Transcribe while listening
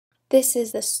This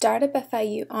is the Startup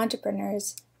FIU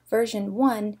Entrepreneurs Version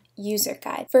 1 User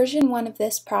Guide. Version 1 of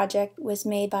this project was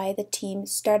made by the team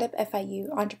Startup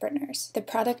FIU Entrepreneurs. The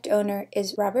product owner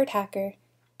is Robert Hacker,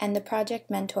 and the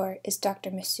project mentor is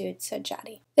Dr. Masood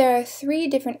Sajjadi. There are 3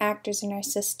 different actors in our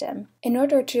system. In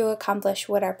order to accomplish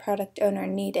what our product owner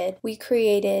needed, we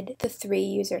created the 3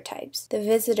 user types: the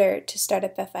visitor to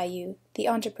Startup FIU, the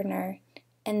entrepreneur,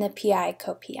 and the PI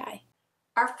co-PI.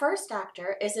 Our first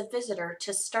actor is a visitor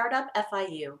to Startup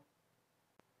FIU.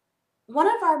 One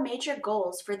of our major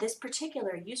goals for this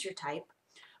particular user type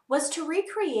was to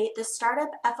recreate the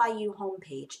Startup FIU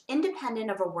homepage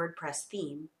independent of a WordPress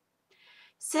theme.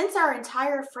 Since our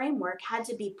entire framework had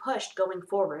to be pushed going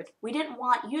forward, we didn't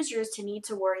want users to need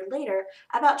to worry later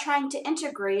about trying to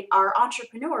integrate our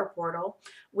entrepreneur portal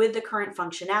with the current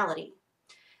functionality.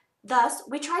 Thus,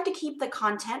 we tried to keep the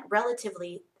content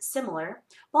relatively similar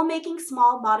while making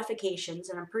small modifications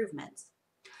and improvements.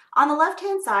 On the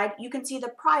left-hand side, you can see the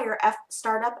prior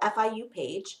Startup FIU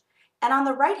page, and on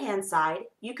the right-hand side,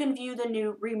 you can view the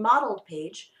new remodeled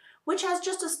page, which has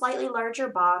just a slightly larger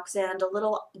box and a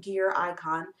little gear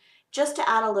icon, just to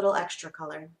add a little extra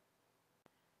color.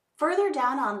 Further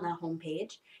down on the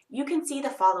homepage, you can see the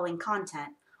following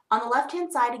content. On the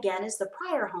left-hand side again is the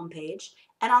prior homepage,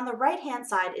 and on the right-hand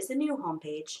side is the new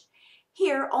homepage.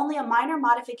 Here, only a minor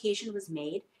modification was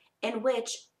made, in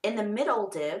which, in the middle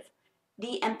div,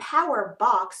 the Empower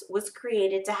box was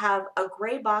created to have a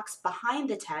gray box behind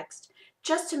the text,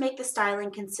 just to make the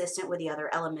styling consistent with the other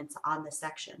elements on the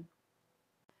section.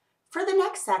 For the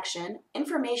next section,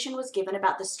 information was given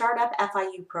about the Startup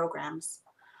FIU programs.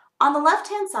 On the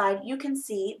left-hand side, you can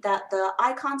see that the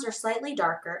icons are slightly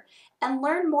darker, and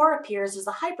Learn More appears as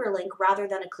a hyperlink rather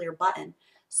than a clear button.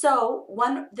 So,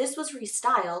 when this was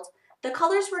restyled, the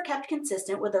colors were kept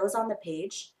consistent with those on the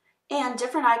page, and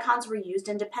different icons were used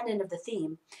independent of the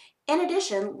theme. In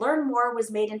addition, Learn More was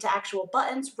made into actual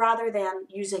buttons rather than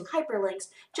using hyperlinks,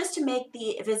 just to make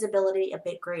the visibility a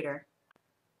bit greater.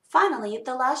 Finally,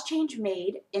 the last change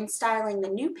made in styling the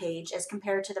new page as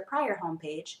compared to the prior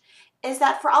homepage is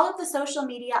that for all of the social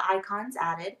media icons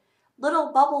added,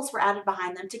 little bubbles were added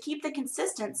behind them to keep the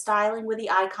consistent styling with the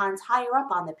icons higher up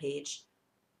on the page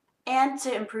and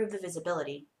to improve the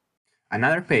visibility.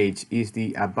 Another page is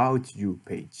the About You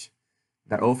page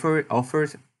that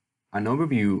offers an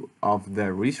overview of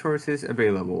the resources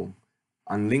available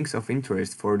and links of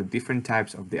interest for the different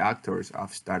types of the actors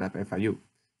of Startup FIU,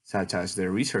 such as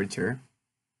the researcher,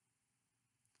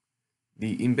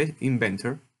 the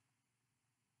inventor,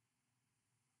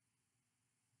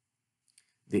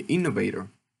 the innovator,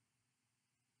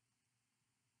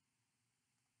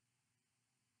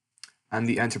 and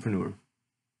the entrepreneur.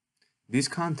 This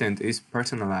content is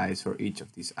personalized for each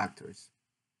of these actors,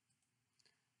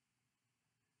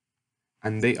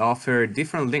 and they offer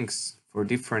different links for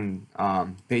different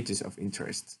pages of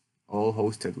interest, all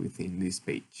hosted within this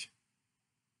page.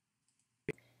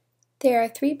 There are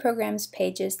 3 programs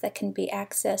pages that can be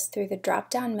accessed through the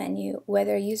drop-down menu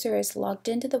whether a user is logged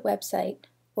into the website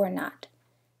or not.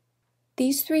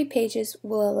 These 3 pages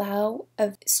will allow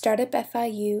a Startup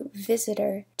FIU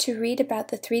visitor to read about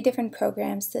the 3 different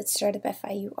programs that Startup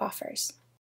FIU offers.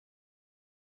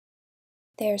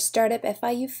 They are Startup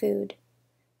FIU Food,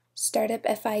 Startup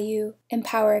FIU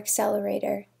Empower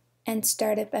Accelerator, and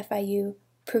Startup FIU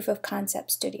Proof of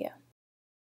Concept Studio.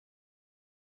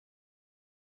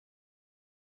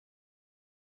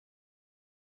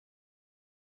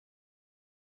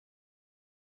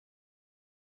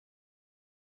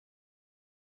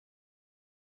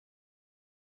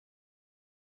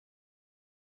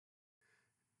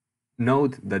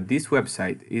 Note that this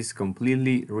website is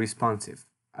completely responsive,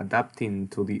 adapting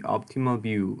to the optimal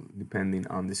view depending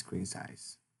on the screen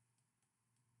size.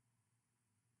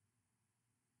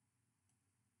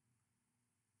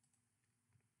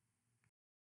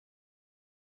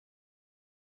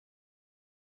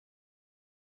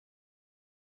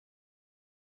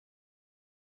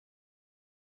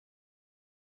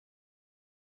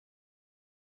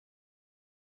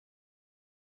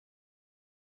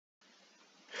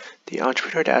 The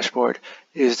Entrepreneur Dashboard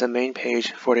is the main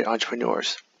page for the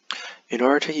entrepreneurs. In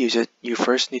order to use it, you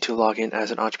first need to log in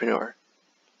as an entrepreneur.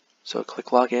 So click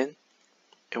Login,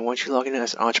 and once you log in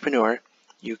as an entrepreneur,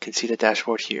 you can see the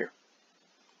dashboard here.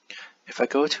 If I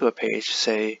go to a page,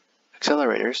 say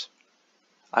Accelerators,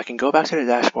 I can go back to the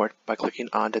dashboard by clicking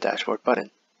on the Dashboard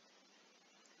button.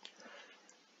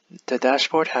 The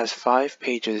dashboard has 5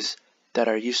 pages that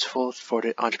are useful for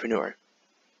the entrepreneur.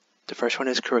 The first one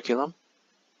is Curriculum.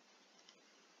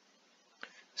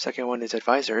 Second one is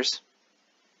Advisors.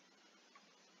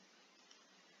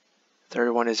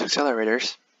 Third one is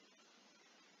Accelerators.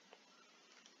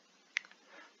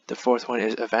 The fourth one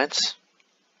is Events.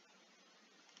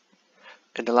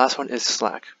 And the last one is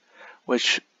Slack,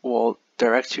 which will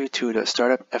direct you to the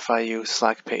Startup FIU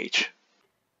Slack page.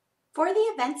 For the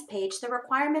Events page, the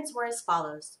requirements were as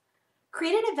follows.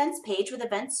 Create an events page with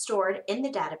events stored in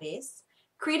the database.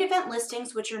 Create event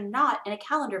listings which are not in a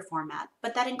calendar format,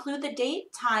 but that include the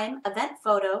date, time, event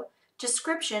photo,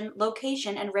 description,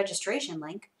 location, and registration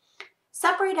link.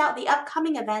 Separate out the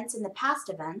upcoming events and the past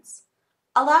events.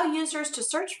 Allow users to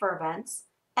search for events,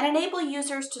 and enable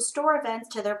users to store events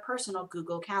to their personal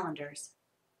Google calendars.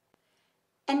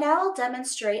 And now I'll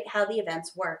demonstrate how the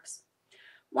events works.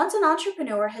 Once an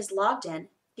entrepreneur has logged in,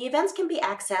 the events can be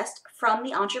accessed from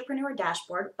the entrepreneur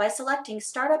dashboard by selecting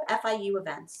Startup FIU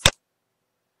Events.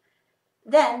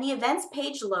 Then the events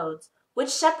page loads, which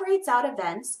separates out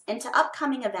events into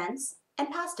upcoming events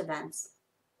and past events.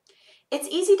 It's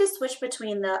easy to switch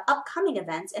between the upcoming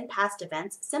events and past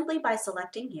events simply by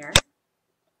selecting here.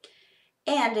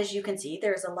 And as you can see,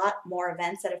 there's a lot more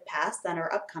events that have passed than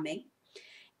are upcoming.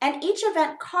 And each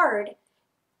event card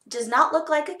does not look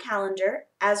like a calendar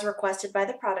as requested by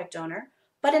the product owner,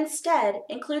 but instead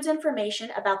includes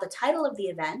information about the title of the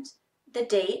event, the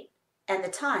date, and the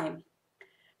time.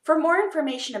 For more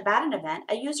information about an event,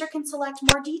 a user can select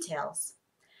more details.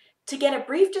 To get a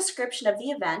brief description of the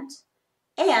event,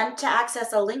 and to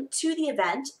access a link to the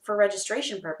event for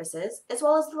registration purposes, as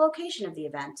well as the location of the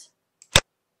event.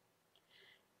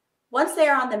 Once they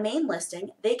are on the main listing,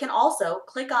 they can also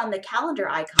click on the calendar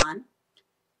icon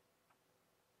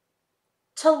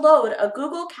to load a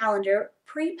Google Calendar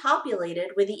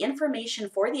pre-populated with the information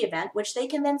for the event, which they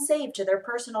can then save to their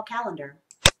personal calendar.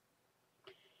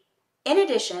 In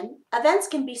addition, events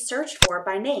can be searched for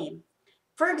by name.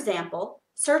 For example,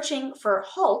 searching for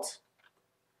HALT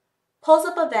pulls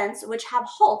up events which have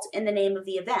HALT in the name of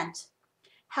the event.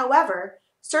 However,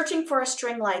 searching for a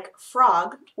string like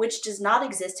frog, which does not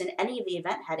exist in any of the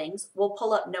event headings, will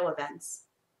pull up no events.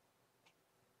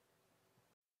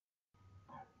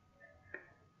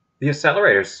 The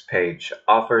Accelerators page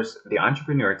offers the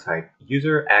entrepreneur type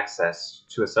user access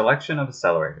to a selection of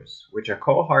accelerators, which are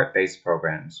cohort-based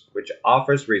programs which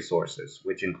offers resources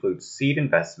which include seed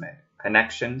investment,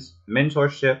 connections,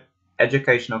 mentorship,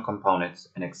 educational components,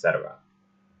 and etc.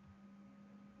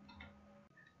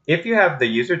 If you have the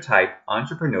user type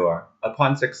entrepreneur,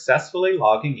 upon successfully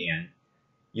logging in,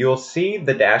 you'll see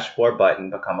the dashboard button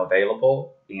become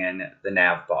available in the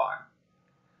nav bar.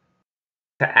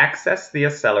 To access the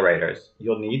accelerators,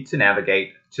 you'll need to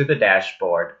navigate to the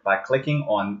dashboard by clicking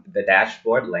on the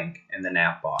dashboard link in the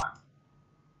nav bar.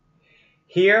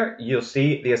 Here, you'll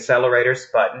see the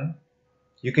accelerators button.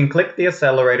 You can click the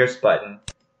accelerators button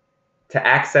to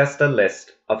access the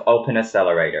list of open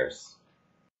accelerators.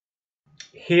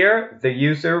 Here, the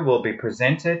user will be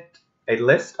presented a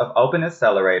list of open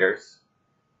accelerators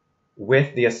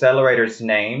with the accelerator's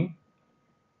name,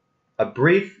 a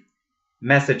brief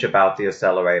message about the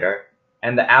accelerator,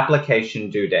 and the application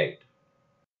due date.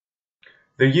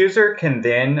 The user can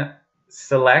then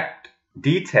select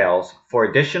details for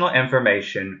additional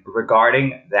information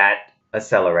regarding that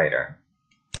accelerator.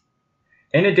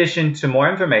 In addition to more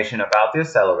information about the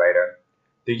accelerator,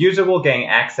 the user will gain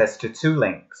access to two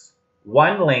links.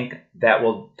 One link that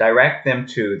will direct them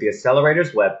to the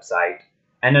accelerator's website,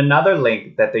 and another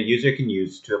link that the user can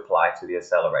use to apply to the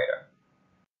accelerator.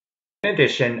 In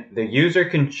addition, the user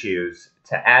can choose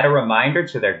to add a reminder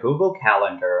to their Google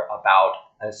Calendar about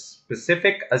a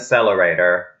specific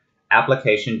accelerator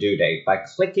application due date by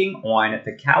clicking on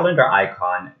the calendar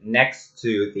icon next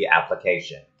to the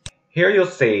application. Here you'll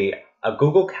see a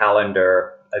Google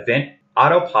Calendar event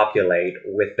auto-populate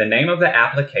with the name of the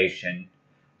application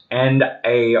and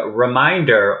a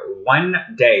reminder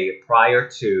 1 day prior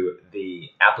to the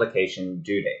application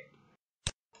due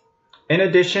date. In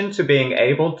addition to being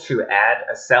able to add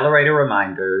accelerator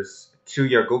reminders to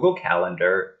your Google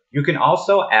Calendar, you can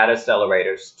also add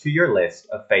accelerators to your list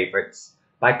of favorites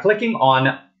by clicking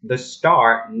on the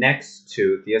star next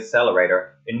to the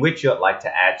accelerator in which you'd like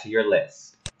to add to your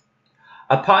list.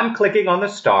 Upon clicking on the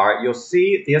star, you'll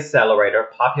see the accelerator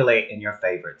populate in your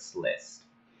favorites list.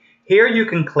 Here you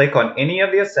can click on any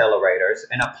of the accelerators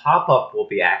and a pop-up will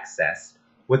be accessed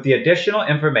with the additional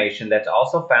information that's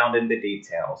also found in the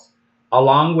details,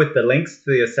 along with the links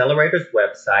to the accelerator's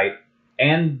website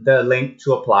and the link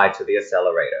to apply to the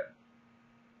accelerator.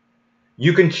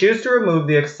 You can choose to remove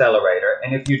the accelerator,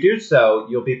 and if you do so,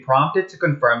 you'll be prompted to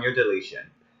confirm your deletion.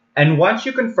 And once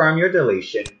you confirm your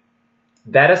deletion,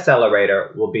 that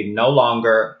accelerator will be no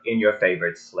longer in your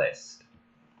favorites list.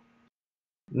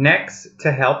 Next,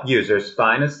 to help users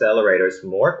find accelerators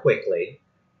more quickly,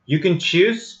 you can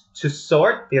choose to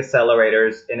sort the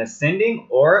accelerators in ascending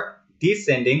or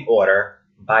descending order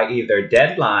by either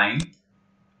deadline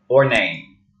or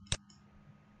name.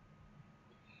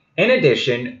 In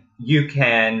addition, you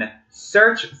can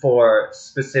search for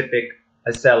specific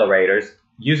accelerators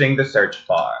using the search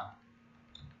bar.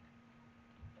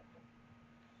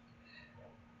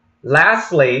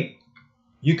 Lastly,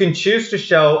 you can choose to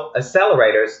show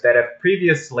accelerators that have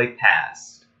previously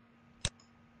passed.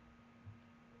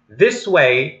 This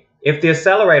way, if the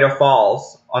accelerator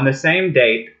falls on the same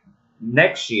date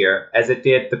next year as it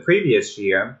did the previous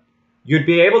year, you'd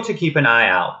be able to keep an eye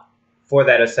out for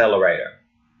that accelerator.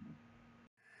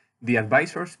 The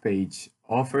Advisors page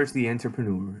offers the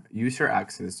entrepreneur user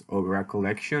access over a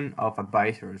collection of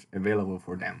advisors available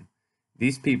for them.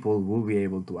 These people will be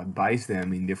able to advise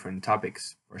them in different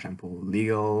topics, for example,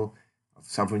 legal,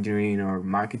 software engineering, or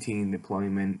marketing,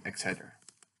 deployment, etc.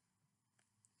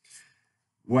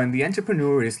 When the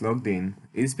entrepreneur is logged in,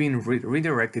 it's being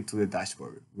redirected to the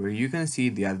dashboard, where you can see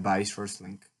the Advisors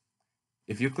link.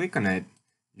 If you click on it,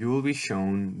 you will be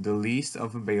shown the list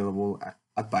of available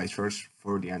advisors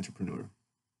for the entrepreneur.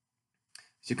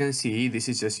 As you can see, this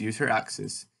is just user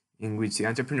access, in which the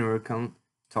entrepreneur can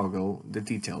toggle the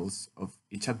details of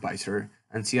each advisor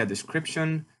and see a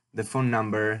description, the phone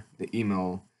number, the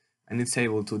email, and it's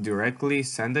able to directly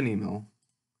send an email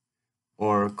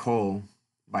or call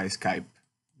by Skype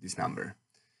this number.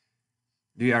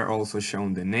 They are also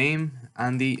shown the name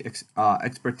and the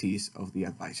expertise of the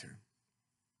advisor.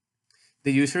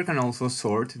 The user can also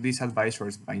sort these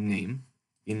advisors by name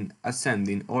in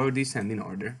ascending or descending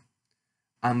order,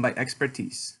 and by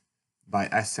expertise by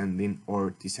ascending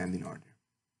or descending order.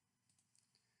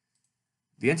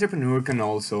 The entrepreneur can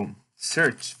also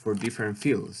search for different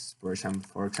fields, for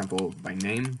example, by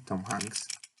name, Tom Hanks,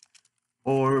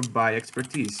 or by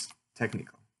expertise,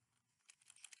 technical,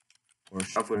 or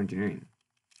software engineering.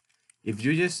 If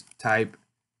you just type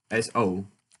SO,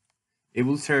 it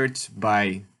will search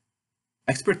by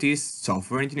expertise,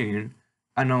 software engineering,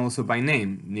 and also by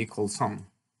name, Nicholson.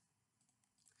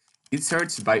 It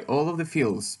searches by all of the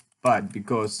fields, but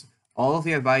because all of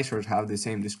the advisors have the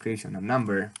same description and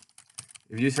number,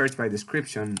 if you search by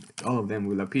description, all of them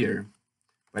will appear.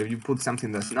 But if you put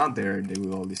something that's not there, they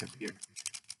will all disappear.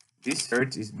 This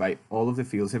search is by all of the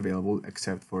fields available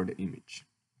except for the image.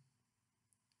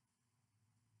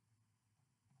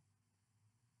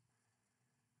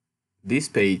 This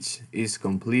page is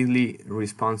completely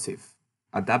responsive,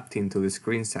 adapting to the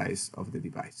screen size of the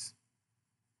device.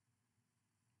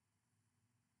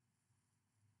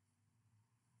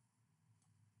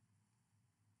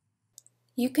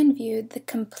 You can view the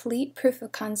complete Proof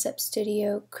of Concept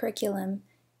Studio curriculum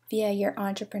via your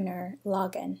Entrepreneur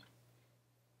login.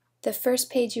 The first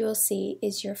page you will see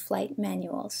is your flight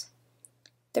manuals.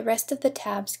 The rest of the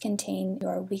tabs contain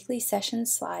your weekly session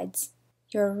slides,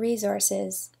 your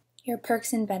resources, your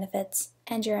perks and benefits,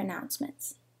 and your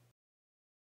announcements.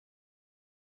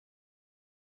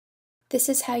 This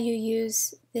is how you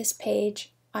use this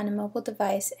page on a mobile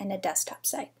device and a desktop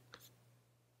site.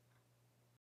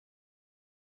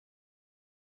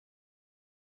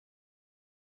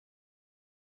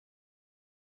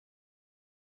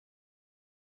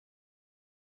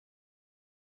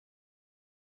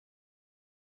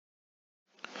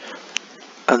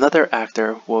 Another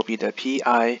actor will be the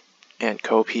PI and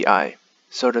co-PI.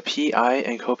 So the PI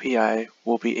and co-PI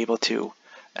will be able to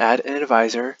add an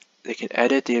advisor, they can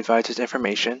edit the advisor's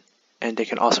information, and they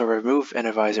can also remove an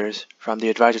advisor from the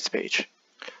advisors page.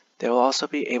 They will also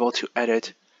be able to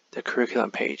edit the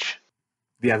curriculum page.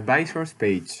 The Advisors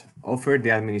page offers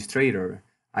the administrator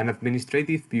an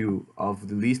administrative view of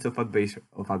the list of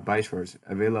advisors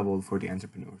available for the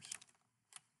entrepreneurs.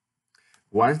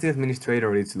 Once the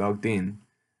administrator is logged in,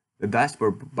 the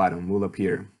dashboard button will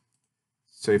appear.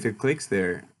 So if it clicks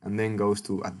there and then goes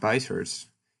to Advisors,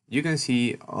 you can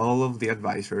see all of the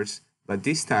advisors, but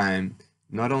this time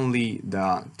not only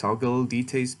the toggle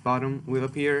details button will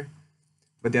appear,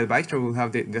 but the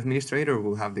administrator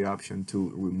will have the option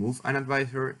to remove an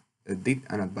advisor, edit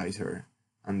an advisor,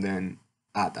 and then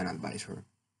add an advisor.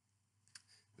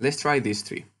 Let's try these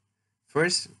three.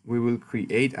 First, we will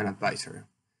create an advisor.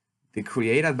 The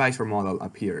Create Advisor model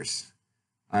appears,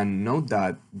 and note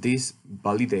that this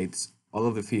validates all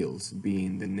of the fields,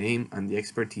 being the name and the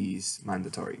expertise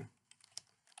mandatory.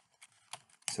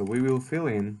 So we will fill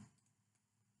in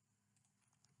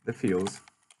the fields,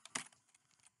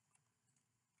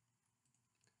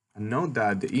 and note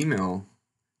that the email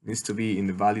needs to be in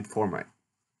the valid format.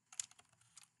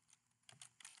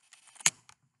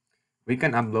 We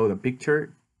can upload a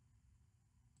picture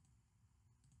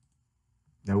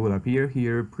that will appear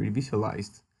here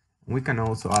pre-visualized, We can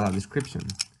also add a description.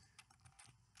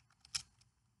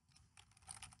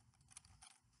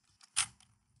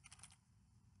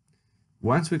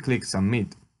 Once we click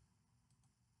submit,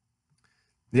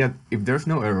 if there's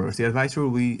no errors, the advisor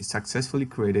will be successfully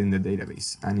created in the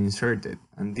database and inserted,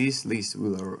 and this list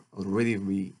will already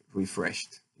be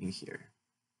refreshed in here.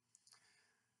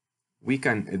 We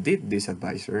can edit this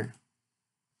advisor,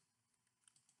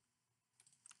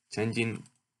 changing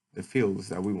the fields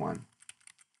that we want.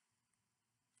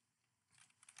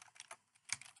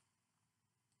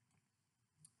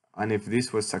 And if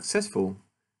this was successful,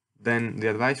 then the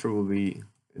advisor will be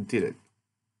edited.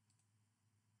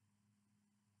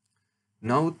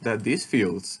 Note that these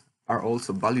fields are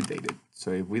also validated.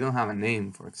 So if we don't have a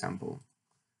name, for example,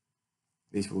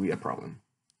 this will be a problem.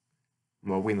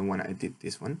 Well, we don't want to edit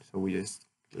this one, so we just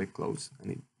click close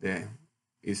and it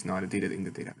is not edited in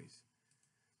the database.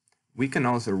 We can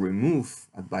also remove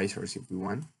advisors if we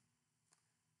want,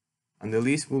 and the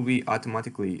list will be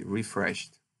automatically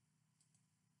refreshed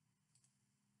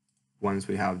once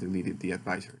we have deleted the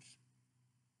advisors.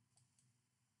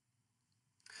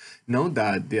 Note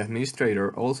that the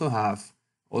administrator also has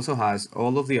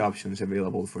all of the options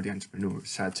available for the entrepreneur,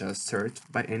 such as search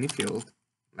by any field,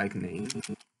 like name,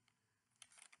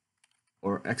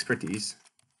 or expertise,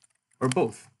 or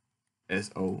both,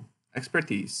 SO,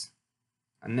 expertise,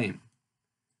 and name.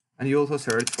 And you also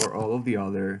search for all of the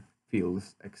other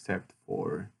fields except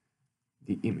for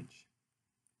the image.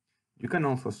 You can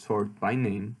also sort by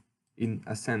name in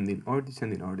ascending or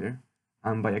descending order,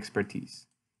 and by expertise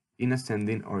in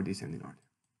ascending or descending order.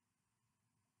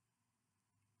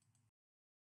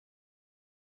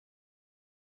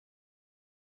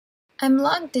 I'm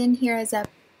logged in here as a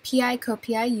PI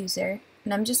co-PI user,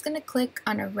 and I'm just going to click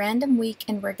on a random week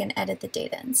and we're going to edit the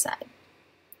data inside.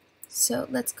 So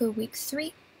let's go week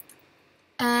 3,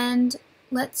 and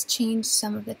let's change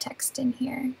some of the text in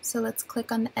here. So let's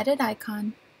click on the edit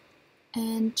icon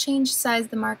and change size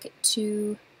the market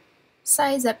to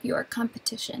size up your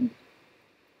competition,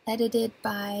 edited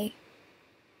by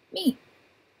me.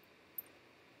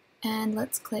 And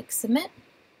let's click submit.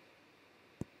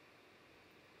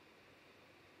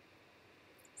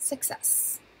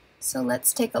 Success. So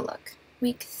let's take a look.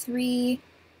 Week 3,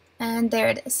 and there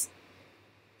it is.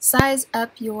 Size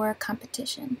up your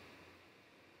competition.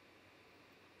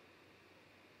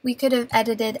 We could have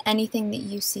edited anything that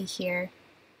you see here,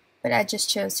 but I just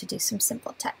chose to do some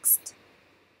simple text.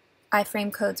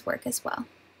 Iframe codes work as well.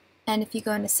 And if you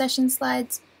go into session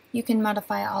slides, you can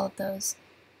modify all of those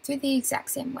through the exact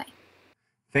same way.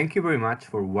 Thank you very much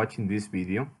for watching this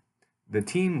video. The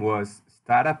team was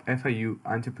Startup FIU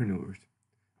Entrepreneurs,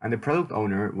 and the product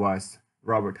owner was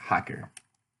Robert Hacker.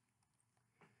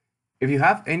 If you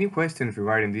have any questions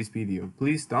regarding this video,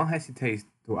 please don't hesitate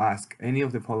to ask any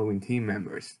of the following team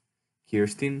members: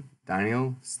 Kirsten,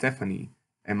 Daniel, Stephanie,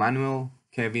 Emmanuel,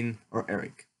 Kevin, or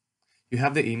Eric. You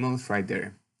have the emails right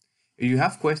there. If you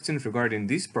have questions regarding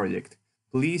this project,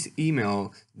 please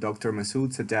email Dr.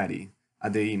 Masood Sajadi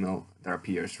at the email that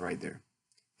appears right there.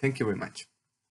 Thank you very much.